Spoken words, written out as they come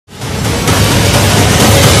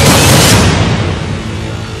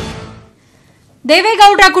ದೇವೆ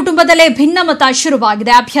ಗೌಡ ಕುಟುಂಬದಲ್ಲೇ ಭಿನ್ನಮತ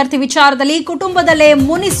ಶುರುವಾಗಿದೆ. ಅಭ್ಯರ್ಥಿ ವಿಚಾರದಲ್ಲಿ ಕುಟುಂಬದಲ್ಲೇ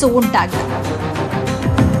ಮುನಿಸು ಉಂಟಾಗಿದೆ.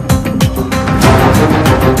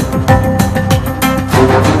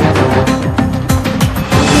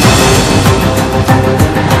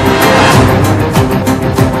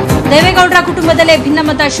 ದೇವೇಗೌಡರ ಕುಟುಂಬದಲ್ಲೇ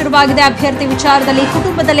ಭಿನ್ನಮತ ಶುರುವಾಗಿದೆ. ಅಭ್ಯರ್ಥಿ ವಿಚಾರದಲ್ಲಿ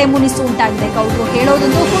ಕುಟುಂಬದಲ್ಲೇ ಮುನಿಸು ಉಂಟಾಗಿದೆ. ಗೌಡರು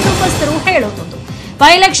ಹೇಳೋದೊಂದು, ಕುಟುಂಬಸ್ಥರು ಹೇಳೋದೊಂದು.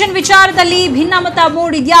 ಬೈ ಎಲೆಕ್ಷನ್ ವಿಚಾರದಲ್ಲಿ ಭಿನ್ನಮತ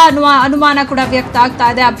ಮೂಡಿದ್ಯಾ ಅನ್ನುವ ಅನುಮಾನ ಕೂಡ ವ್ಯಕ್ತ ಆಗ್ತಾ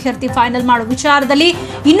ಇದೆ. ಅಭ್ಯರ್ಥಿ ಫೈನಲ್ ಮಾಡುವ ವಿಚಾರದಲ್ಲಿ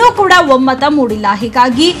ಇನ್ನೂ ಕೂಡ ಒಮ್ಮತ ಮೂಡಿಲ್ಲ.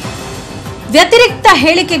 ಹೀಗಾಗಿ ವ್ಯತಿರಿಕ್ತ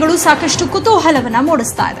ಹೇಳಿಕೆಗಳು ಸಾಕಷ್ಟು ಕುತೂಹಲವನ್ನ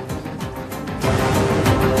ಮೂಡಿಸ್ತಾ ಇದೆ.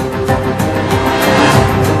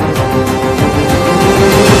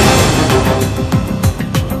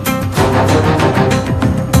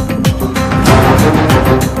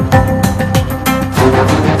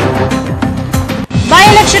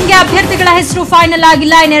 ಎಲೆಕ್ಷನ್ಗೆ ಅಭ್ಯರ್ಥಿಗಳ ಹೆಸರು ಫೈನಲ್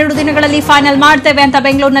ಆಗಿಲ್ಲ. ಇನ್ನೆರಡು ದಿನಗಳಲ್ಲಿ ಫೈನಲ್ ಮಾಡ್ತೇವೆ ಅಂತ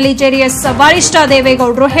ಬೆಂಗಳೂರಿನಲ್ಲಿ ಜೆಡಿಎಸ್ ವರಿಷ್ಠ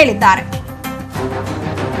ದೇವೇಗೌಡರು ಹೇಳಿದ್ದಾರೆ.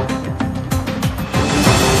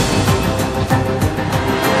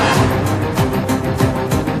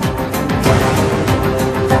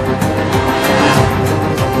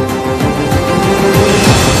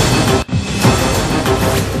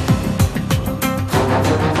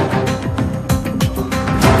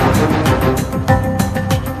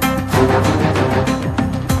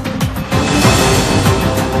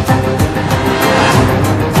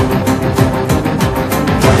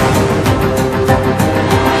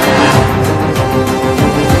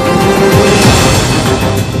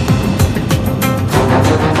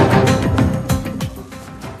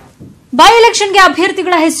 ಬೈ ಎಲೆಕ್ಷನ್ಗೆ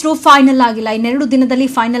ಅಭ್ಯರ್ಥಿಗಳ ಹೆಸರು ಫೈನಲ್ ಆಗಿಲ್ಲ. ಇನ್ನೆರಡು ದಿನದಲ್ಲಿ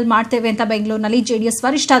ಫೈನಲ್ ಮಾಡ್ತೇವೆ ಅಂತ ಬೆಂಗಳೂರಿನಲ್ಲಿ ಜೆಡಿಎಸ್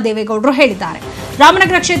ವರಿಷ್ಠ ದೇವೇಗೌಡರು ಹೇಳಿದ್ದಾರೆ.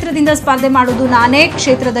 ರಾಮನಗರ ಕ್ಷೇತ್ರದಿಂದ ಸ್ಪರ್ಧೆ ಮಾಡುವುದು ನಾನೇ,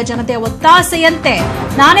 ಕ್ಷೇತ್ರದ ಜನತೆಯ ಒತ್ತಾಸೆಯಂತೆ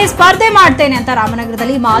ನಾನೇ ಸ್ಪರ್ಧೆ ಮಾಡ್ತೇನೆ ಅಂತ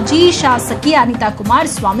ರಾಮನಗರದಲ್ಲಿ ಮಾಜಿ ಶಾಸಕಿ ಅನಿತಾ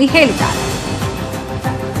ಕುಮಾರಸ್ವಾಮಿ ಹೇಳಿದ್ದಾರೆ.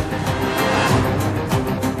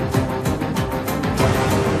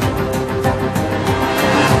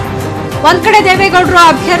 ಒಂದ್ ಕಡೆ ದೇವೇಗೌಡರು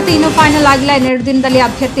ಅಭ್ಯರ್ಥಿ ಇನ್ನೂ ಫೈನಲ್ ಆಗಿಲ್ಲ, ಇನ್ನೆರಡು ದಿನದಲ್ಲಿ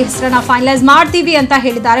ಅಭ್ಯರ್ಥಿ ಹೆಸರನ್ನ ಫೈನಲೈಸ್ ಮಾಡ್ತೀವಿ ಅಂತ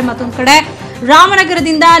ಹೇಳಿದ್ದಾರೆ. ಮತ್ತೊಂದು ಕಡೆ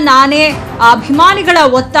ರಾಮನಗರದಿಂದ ನಾನೇ ಅಭಿಮಾನಿಗಳ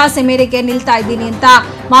ಒತ್ತಾಸೆ ಮೇರೆಗೆ ನಿಲ್ತಾ ಇದ್ದೀನಿ ಅಂತ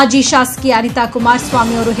ಮಾಜಿ ಶಾಸಕಿ ಅನಿತಾ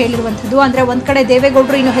ಕುಮಾರಸ್ವಾಮಿ ಅವರು ಹೇಳಿರುವಂತದ್ದು. ಅಂದ್ರೆ ಒಂದ್ ಕಡೆ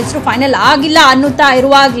ದೇವೇಗೌಡರು ಇನ್ನು ಹೆಸರು ಫೈನಲ್ ಆಗಿಲ್ಲ ಅನ್ನುತ್ತಾ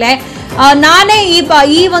ಇರುವಾಗಲೇ ನಾನೇ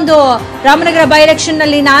ಈ ಒಂದು ರಾಮನಗರ ಬೈ ಎಲೆಕ್ಷನ್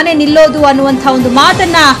ನಲ್ಲಿ ನಾನೇ ನಿಲ್ಲೋದು ಅನ್ನುವಂಥ ಒಂದು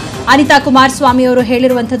ಮಾತನ್ನ ಅನಿತಾ ಕುಮಾರಸ್ವಾಮಿ ಅವರು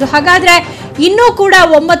ಹೇಳಿರುವಂತದ್ದು. ಹಾಗಾದ್ರೆ ಇನ್ನೂ ಕೂಡ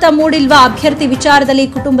ಒಮ್ಮತ ಮೂಡಿಲ್ವಾ? ಅಭ್ಯರ್ಥಿ ವಿಚಾರದಲ್ಲಿ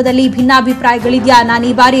ಕುಟುಂಬದಲ್ಲಿ ಭಿನ್ನಾಭಿಪ್ರಾಯಗಳಿದೆಯಾ? ನಾನು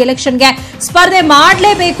ಈ ಬಾರಿ ಎಲೆಕ್ಷನ್ಗೆ ಸ್ಪರ್ಧೆ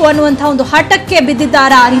ಮಾಡಲೇಬೇಕು ಅನ್ನುವಂಥ ಒಂದು ಹಠಕ್ಕೆ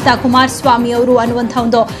ಬಿದ್ದಿದ್ದಾರಾ ಅನಿತಾ ಕುಮಾರಸ್ವಾಮಿ ಅವರು ಅನ್ನುವಂಥ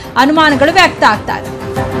ಒಂದು ಅನುಮಾನಗಳು ವ್ಯಕ್ತ ಆಗ್ತಾ ಇದೆ.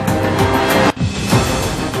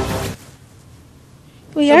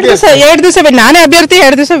 ಎರಡು ದಿವಸ ನಾನೇ ಅಭ್ಯರ್ಥಿ,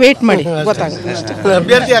 2 ದಿವಸ ವೇಟ್ ಮಾಡಿ ಗೊತ್ತಾಗುತ್ತೆ.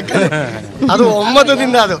 ಅಭ್ಯರ್ಥಿ ಅದು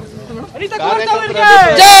ಒಮ್ಮತದಿಂದ ಅದು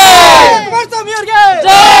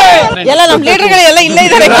ಎಲ್ಲ ನಮ್ಮ ಲೀಡರ್ಗಳೆಲ್ಲ ಇಲ್ಲೇ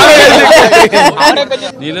ಇದ್ದಾರೆ.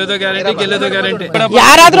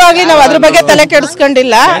 ಯಾರಾದ್ರೂ ಆಗ್ಲಿ ನಾವು ಅದ್ರ ಬಗ್ಗೆ ತಲೆ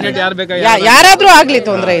ಕೆಡಿಸ್ಕೊಂಡಿಲ್ಲ. ಯಾರಾದ್ರೂ ಆಗ್ಲಿ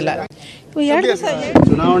ತೊಂದ್ರೆ ಇಲ್ಲ.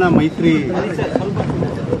 ಚುನಾವಣಾ ಮೈತ್ರಿ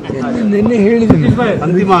ನಿನ್ನೆ ಹೇಳಿದ್ದೀನಿ,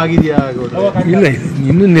 ಅಂತಿಮ ಆಗಿದೆಯಾ? ಇಲ್ಲ,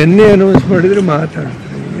 ಇನ್ನು ನಿನ್ನೆ ಅನೌನ್ಸ್ ಮಾಡಿದ್ರೆ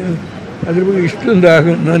ಮಾತಾಡ್ತೀನಿ. ಅದ್ರ ಬಗ್ಗೆ ಇಷ್ಟೊಂದು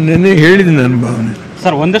ನಾನು ನಿನ್ನೆ ಹೇಳಿದ್ದೀನಿ ನನ್ನ ಭಾವನೆ.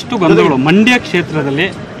 ಸರ್, ಒಂದಷ್ಟು ಗೊಂದಲಗಳು ಮಂಡ್ಯ ಕ್ಷೇತ್ರದಲ್ಲಿ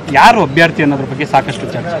ಯಾರು ಅಭ್ಯರ್ಥಿ ಅನ್ನೋದ್ರ ಬಗ್ಗೆ ಸಾಕಷ್ಟು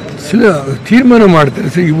ಚರ್ಚೆ ತೀರ್ಮಾನ ಮಾಡ್ತಾರೆ.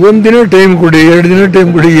 ಸರ್, ಒಂದಿನ ಟೈಮ್ ಕೊಡಿ, 2 ದಿನ ಟೈಮ್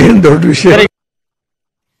ಕೊಡಿ, ಏನ್ ದೊಡ್ಡ ವಿಷಯ.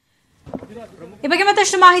 ಈ ಬಗ್ಗೆ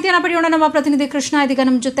ಮತ್ತಷ್ಟು ಮಾಹಿತಿಯನ್ನು ಪಡೆಯೋಣ. ನಮ್ಮ ಪ್ರತಿನಿಧಿ ಕೃಷ್ಣ ಇದೀಗ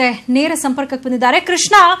ನಮ್ಮ ಜೊತೆ ನೇರ ಸಂಪರ್ಕಕ್ಕೆ ಬಂದಿದ್ದಾರೆ.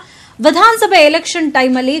 ಕೃಷ್ಣ, ವಿಧಾನಸಭೆ ಎಲೆಕ್ಷನ್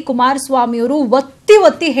ಟೈಮಲ್ಲಿ ಕುಮಾರಸ್ವಾಮಿಯವರು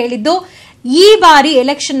ಒತ್ತಿ ಹೇಳಿದ್ದು ಈ ಬಾರಿ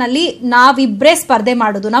ಎಲೆಕ್ಷನ್ ನಲ್ಲಿ ನಾವಿಬ್ಬರೇ ಸ್ಪರ್ಧೆ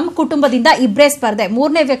ಮಾಡೋದು, ನಮ್ಮ ಕುಟುಂಬದಿಂದ ಇಬ್ಬರೇ ಸ್ಪರ್ಧೆ,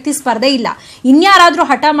 3ನೇ ವ್ಯಕ್ತಿ ಸ್ಪರ್ಧೆ ಇಲ್ಲ, ಇನ್ಯಾರಾದ್ರೂ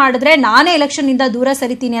ಹಠ ಮಾಡಿದ್ರೆ ನಾನೇ ಎಲೆಕ್ಷನ್ ನಿಂದ ದೂರ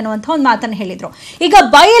ಸರಿತೀನಿ ಅನ್ನುವಂಥ ಒಂದು ಮಾತನ್ನು ಹೇಳಿದ್ರು. ಈಗ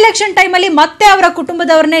ಬೈ ಎಲೆಕ್ಷನ್ ಟೈಮಲ್ಲಿ ಮತ್ತೆ ಅವರ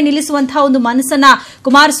ಕುಟುಂಬದವರನ್ನೇ ನಿಲ್ಲಿಸುವಂತಹ ಒಂದು ಮನಸ್ಸನ್ನ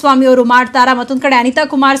ಕುಮಾರಸ್ವಾಮಿ ಅವರು ಮಾಡ್ತಾರಾ? ಮತ್ತೊಂದು ಕಡೆ ಅನಿತಾ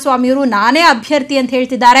ಕುಮಾರಸ್ವಾಮಿ ಅವರು ನಾನೇ ಅಭ್ಯರ್ಥಿ ಅಂತ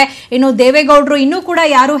ಹೇಳ್ತಿದ್ದಾರೆ. ಇನ್ನು ದೇವೇಗೌಡರು ಇನ್ನೂ ಕೂಡ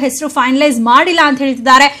ಯಾರು ಹೆಸರು ಫೈನಲೈಸ್ ಮಾಡಿಲ್ಲ ಅಂತ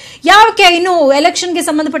ಹೇಳ್ತಿದ್ದಾರೆ. ಯಾಕೆ ಇನ್ನು ಎಲೆಕ್ಷನ್ಗೆ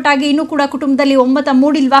ಸಂಬಂಧಪಟ್ಟಾಗಿ ಇನ್ನೂ ಕೂಡ ಕುಟುಂಬದಲ್ಲಿ ಒಮ್ಮತ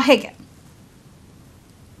ಮೂಡಿಲ್ವಾ? ಹೇಗೆ?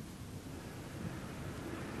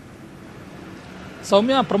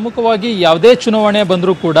 ಸೌಮ್ಯ, ಪ್ರಮುಖವಾಗಿ ಯಾವುದೇ ಚುನಾವಣೆ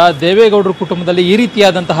ಬಂದರೂ ಕೂಡ ದೇವೇಗೌಡರ ಕುಟುಂಬದಲ್ಲಿ ಈ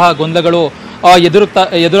ರೀತಿಯಾದಂತಹ ಗೊಂದಲಗಳು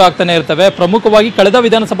ಎದುರಾಗ್ತಾನೆ ಇರ್ತವೆ. ಪ್ರಮುಖವಾಗಿ ಕಳೆದ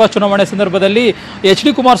ವಿಧಾನಸಭಾ ಚುನಾವಣೆ ಸಂದರ್ಭದಲ್ಲಿ HD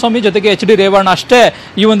ಕುಮಾರಸ್ವಾಮಿ ಜೊತೆಗೆ HD ರೇವಣ್ಣ ಅಷ್ಟೇ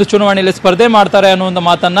ಈ ಒಂದು ಚುನಾವಣೆಯಲ್ಲಿ ಸ್ಪರ್ಧೆ ಮಾಡ್ತಾರೆ ಅನ್ನೋ ಒಂದು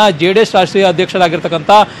ಮಾತನ್ನ JDS ರಾಷ್ಟ್ರೀಯ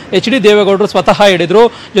ಅಧ್ಯಕ್ಷರಾಗಿರ್ತಕ್ಕಂಥ HD ದೇವೇಗೌಡರು ಸ್ವತಃ ಹೇಳಿದ್ರು.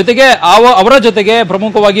 ಜೊತೆಗೆ ಅವರ ಜೊತೆಗೆ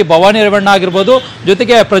ಪ್ರಮುಖವಾಗಿ ಭವಾನಿ ರೇವಣ್ಣ ಆಗಿರ್ಬೋದು,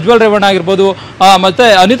 ಜೊತೆಗೆ ಪ್ರಜ್ವಲ್ ರೇವಣ್ಣ ಆಗಿರ್ಬೋದು, ಮತ್ತೆ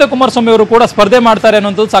ಅನಿತಾ ಕುಮಾರಸ್ವಾಮಿ ಅವರು ಕೂಡ ಸ್ಪರ್ಧೆ ಮಾಡ್ತಾರೆ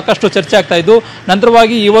ಅನ್ನೋದು ಸಾಕಷ್ಟು ಚರ್ಚೆ ಆಗ್ತಾ ಇದ್ದು,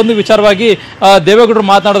 ನಂತರವಾಗಿ ಈ ಒಂದು ವಿಚಾರವಾಗಿ ದೇವೇಗೌಡರು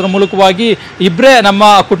ಮಾತನಾಡೋದ್ರ ಮೂಲಕವಾಗಿ ಇಬ್ಬರೇ ನಮ್ಮ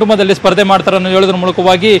ಕುಟುಂಬದಲ್ಲಿ ಸ್ಪರ್ಧೆ ಮಾಡ್ತಾರೆ ಅನ್ನೋ ಹೇಳೋದ್ರ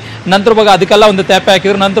ಮೂಲಕವಾಗಿ ನಂತರವಾಗಿ ಅದಕ್ಕೆಲ್ಲ ಒಂದು ತ್ಯಾಪೆ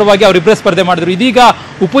ಹಾಕಿದ್ರು. ನಂತರವಾಗಿ ಅವರಿಬ್ಬರೇ ಸ್ಪರ್ಧೆ ಮಾಡಿದ್ರು. ಇದೀಗ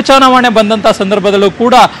ಉಪಚುನಾವಣೆ ಬಂದಂತ ಸಂದರ್ಭದಲ್ಲೂ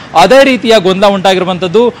ಕೂಡ ಅದೇ ರೀತಿಯ ಗೊಂದಲ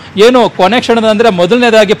ಉಂಟಾಗಿರುವಂತದ್ದು. ಏನು ಕೊನೆ ಕ್ಷಣದ ಅಂದ್ರೆ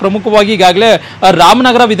ಮೊದಲನೇದಾಗಿ ಪ್ರಮುಖವಾಗಿ ಈಗಾಗಲೇ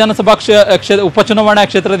ರಾಮನಗರ ವಿಧಾನಸಭಾ ಉಪಚುನಾವಣಾ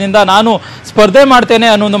ಕ್ಷೇತ್ರದಿಂದ ನಾನು ಸ್ಪರ್ಧೆ ಮಾಡ್ತೇನೆ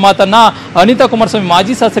ಅನ್ನೋ ಒಂದು ಮಾತನ್ನ ಅನಿತಾ ಕುಮಾರಸ್ವಾಮಿ,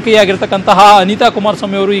 ಮಾಜಿ ಶಾಸಕಿಯಾಗಿರ್ತಕ್ಕಂತಹ ಅನಿತಾ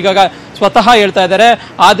ಕುಮಾರಸ್ವಾಮಿ ಅವರು ಈಗ ಸ್ವತಃ ಹೇಳ್ತಾ ಇದ್ದಾರೆ.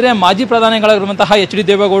 ಆದ್ರೆ ಮಾಜಿ ಪ್ರಧಾನಿಗಳಾಗಿರುವಂತಹ HD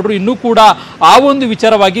ದೇವೇಗೌಡರು ಇನ್ನೂ ಕೂಡ ಆ ಒಂದು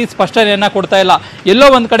ವಿಚಾರವಾಗಿ ಸ್ಪಷ್ಟನೆಯನ್ನ ಕೊಡ್ತಾ ಇಲ್ಲ. ಎಲ್ಲೋ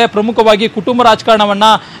ಒಂದ್ ಕಡೆ ಪ್ರಮುಖವಾಗಿ ಕುಟುಂಬ ರಾಜಕಾರಣವನ್ನ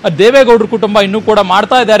ದೇವೇಗೌಡರ ಕುಟುಂಬ ಇನ್ನೂ ಕೂಡ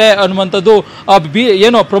ಮಾಡ್ತಾ ಇದ್ದಾರೆ ಅನ್ನುವಂಥದ್ದು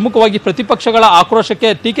ಏನು ಪ್ರಮುಖವಾಗಿ ಪ್ರತಿಪಕ್ಷಗಳ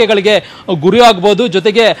ಆಕ್ರೋಶಕ್ಕೆ, ಟೀಕೆಗಳಿಗೆ ಗುರಿ ಆಗ್ಬೋದು.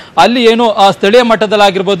 ಜೊತೆಗೆ ಅಲ್ಲಿ ಏನು ಸ್ಥಳೀಯ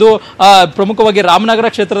ಮಟ್ಟದಲ್ಲಾಗಿರ್ಬೋದು, ಪ್ರಮುಖವಾಗಿ ರಾಮನಗರ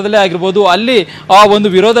ಕ್ಷೇತ್ರದಲ್ಲೇ ಆಗಿರ್ಬೋದು, ಅಲ್ಲಿ ಒಂದು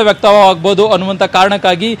ವಿರೋಧ ವ್ಯಕ್ತವಾಗಬಹುದು ಅನ್ನುವಂಥ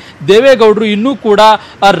ಕಾರಣಕ್ಕಾಗಿ ದೇವೇಗೌಡರು ಇನ್ನೂ ಕೂಡ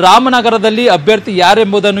ರಾಮನಗರದಲ್ಲಿ ಅಭ್ಯರ್ಥಿ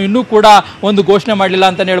ಯಾರೆಂಬುದನ್ನು ಇನ್ನೂ ಕೂಡ ಒಂದು ಘೋಷಣೆ ಮಾಡಲಿಲ್ಲ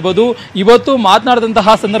ಅಂತ ಹೇಳ್ಬೋದು. ಇವತ್ತು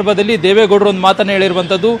ಮಾತನಾಡಿದಂತಹ ಸಂದರ್ಭದಲ್ಲಿ ದೇವೇಗೌಡರು ಒಂದು ಮಾತನ್ನು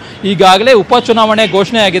ಹೇಳಿರುವಂತದ್ದು, ಈಗಾಗಲೇ ಉಪಚುನಾವಣೆ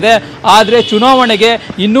ಘೋಷಣೆ ಆಗಿದೆ, ಆದ್ರೆ ಚುನಾವಣೆಗೆ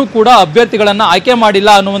ಇನ್ನೂ ಕೂಡ ಅಭ್ಯರ್ಥಿಗಳನ್ನ ಆಯ್ಕೆ ಮಾಡಿಲ್ಲ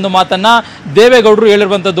ಅನ್ನೋ ಒಂದು ಮಾತನ್ನ ದೇವೇಗೌಡರು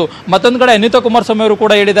ಹೇಳಿರುವಂತದ್ದು. ಮತ್ತೊಂದು ಕಡೆ ಅನಿತಾ ಕುಮಾರಸ್ವಾಮಿ ಅವರು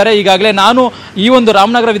ಕೂಡ ಹೇಳಿದ್ದಾರೆ, ಈಗಾಗಲೇ ನಾನು ಈ ಒಂದು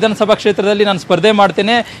ರಾಮನಗರ ವಿಧಾನಸಭಾ ಕ್ಷೇತ್ರದಲ್ಲಿ ನಾನು ಸ್ಪರ್ಧೆ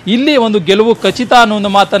ಮಾಡ್ತೇನೆ, ಇಲ್ಲಿ ಒಂದು ಗೆಲುವು ಖಚಿತ ಅನ್ನೋ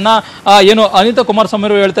ಒಂದು ಮಾತನ್ನ ಏನು ಅನಿತಾ ಕುಮಾರಸ್ವಾಮಿ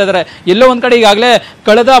ಅವರು ಹೇಳ್ತಾ ಇದ್ದಾರೆ. ಎಲ್ಲೋ ಒಂದ್ ಕಡೆ ಈಗಾಗಲೇ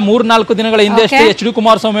ಕಳೆದ 3-4 ದಿನಗಳ ಹಿಂದೆ ಅಷ್ಟೇ HD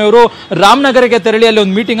ಕುಮಾರಸ್ವಾಮಿ ಅವರು ರಾಮನಗರಕ್ಕೆ ತೆರಳಿ ಅಲ್ಲಿ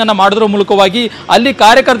ಒಂದು ಮೀಟಿಂಗ್ ಅನ್ನ ಮಾಡೋದ್ರ ಮೂಲಕವಾಗಿ, ಅಲ್ಲಿ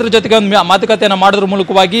ಕಾರ್ಯಕರ್ತರ ಜೊತೆಗೆ ಒಂದು ಮಾತುಕತೆಯನ್ನ ಮಾಡೋದ್ರ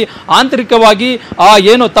ಮೂಲಕವಾಗಿ ಆಂತರಿಕವಾಗಿ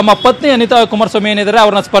ಏನು ತಮ್ಮ ಪತ್ನಿ ಅನಿತಾ ಕುಮಾರಸ್ವಾಮಿ ಏನಿದ್ದಾರೆ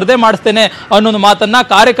ಅವ್ರನ್ನ ಸ್ಪರ್ಧೆ ಮಾಡಿಸ್ತೇನೆ ಅನ್ನೋ ಮಾತನ್ನ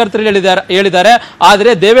ಕಾರ್ಯಕರ್ತರು ಹೇಳಿದ್ದಾರೆ.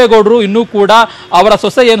 ಆದ್ರೆ ದೇವೇಗೌಡರು ಇನ್ನೂ ಕೂಡ ಅವರ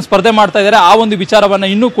ಸೊಸೆ ಏನು ಸ್ಪರ್ಧೆ ಮಾಡ್ತಾ ಇದ್ದಾರೆ ಆ ಒಂದು ವಿಚಾರವನ್ನ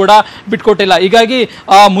ಇನ್ನೂ ಕೂಡ ಬಿಟ್ಕೊಟ್ಟಿಲ್ಲ. ಹೀಗಾಗಿ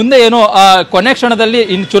ಮುಂದೆ ಏನು ಕೊನೆ ಕ್ಷಣದಲ್ಲಿ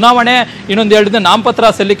ಚುನಾವಣೆ ಇನ್ನೊಂದು 2 ದಿನ, ನಾಮಪತ್ರ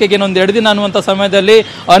ಸಲ್ಲಿಕೆಗೆ ಇನ್ನೊಂದು 2 ದಿನ ಅನ್ನುವಂಥ ಸಮಯದಲ್ಲಿ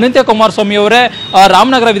ಅನಿತಾ ಕುಮಾರಸ್ವಾಮಿ ಅವರೇ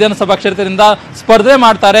ರಾಮನಗರ ವಿಧಾನಸಭಾ ಕ್ಷೇತ್ರದಿಂದ ಸ್ಪರ್ಧೆ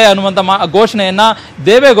ಮಾಡ್ತಾರೆ ಅನ್ನುವಂಥ ಘೋಷಣೆಯನ್ನ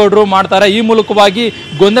ದೇವೇಗೌಡರು ಮಾಡ್ತಾರೆ. ಈ ಮೂಲಕವಾಗಿ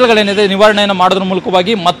ಗೊಂದಲಗಳೇನಿದೆ ನಿವಾರಣೆಯನ್ನು ಮಾಡೋದ್ರ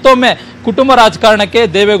ಮೂಲಕವಾಗಿ ಮತ್ತೊಮ್ಮೆ ಕುಟುಂಬ ರಾಜಕಾರಣಕ್ಕೆ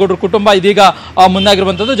ದೇವೇಗೌಡರ ಕುಟುಂಬ ಇದೀಗ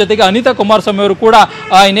ಮುಂದಾಗಿರುವಂತದ್ದು. ಜೊತೆಗೆ ಅನಿತಾ ಕುಮಾರಸ್ವಾಮಿ ಅವರು ಕೂಡ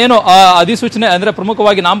ಇನ್ನೇನು ಅಧಿಸೂಚನೆ ಅಂದ್ರೆ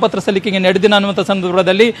ಪ್ರಮುಖವಾಗಿ ನಾಮಪತ್ರ ಸಲ್ಲಿಕೆಗೆ 2 ದಿನ ಅನ್ನುವಂಥ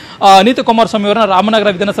ಸಂದರ್ಭದಲ್ಲಿ ಅನಿತಾ ಕುಮಾರಸ್ವಾಮಿ ಅವರನ್ನ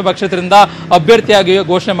ರಾಮನಗರ ವಿಧಾನಸಭಾ ಕ್ಷೇತ್ರದಿಂದ ಅಭ್ಯರ್ಥಿಯಾಗಿ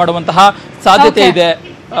ಘೋಷಣೆ ಮಾಡುವಂತಹ ಸಾಧ್ಯತೆ ಇದೆ.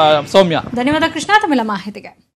 ಸೌಮ್ಯ, ಧನ್ಯವಾದ ಕೃಷ್ಣ ತಮ್ಮೆಲ್ಲ ಮಾಹಿತಿಗೆ.